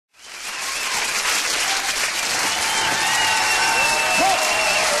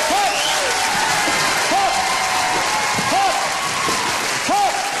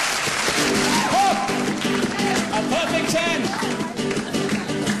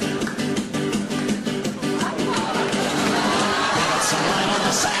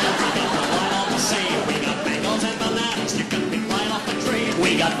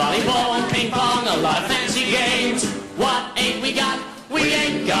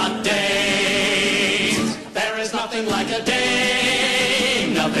got dames. There is nothing like a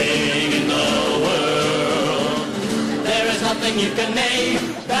dame, nothing in the world. There is nothing you can name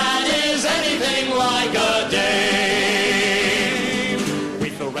that is anything like a dame. We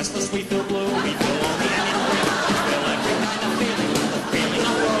feel restless, we feel blue, we feel lonely and angry. We feel every kind of feeling, the feeling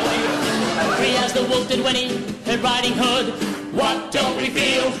of worldly. Free as the wolf did when he had Riding Hood. What don't we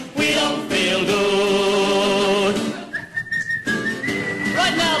feel? We don't feel good.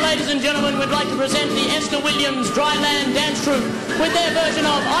 Right now, ladies and gentlemen, we'd like to present the Esther Williams Dryland Dance Troupe with their version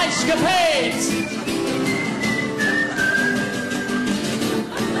of Ice-Capades.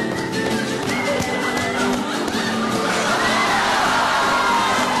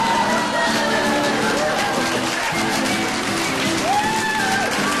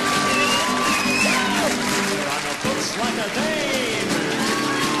 Like a dame,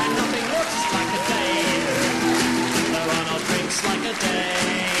 and nothing looks like a dame. There are no drinks like a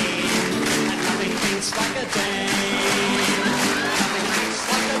dame, and nothing thinks like a dame. Nothing thinks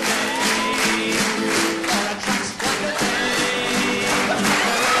like a dame, or attracts like a dame.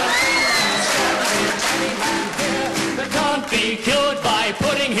 There are tiny man here that can't be cured by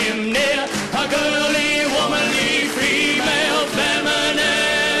putting him near a girly, womanly, female,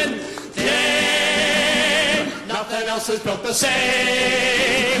 feminine dame. Nothing else is built the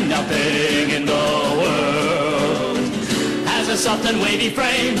same. Nothing in the world has a soft and wavy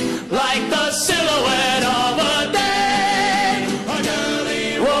frame like the silhouette of a dame. A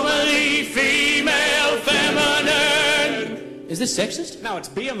girly, womanly, female, feminine. Is this sexist? No, it's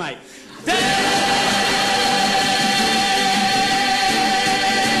beer, mate. Dame!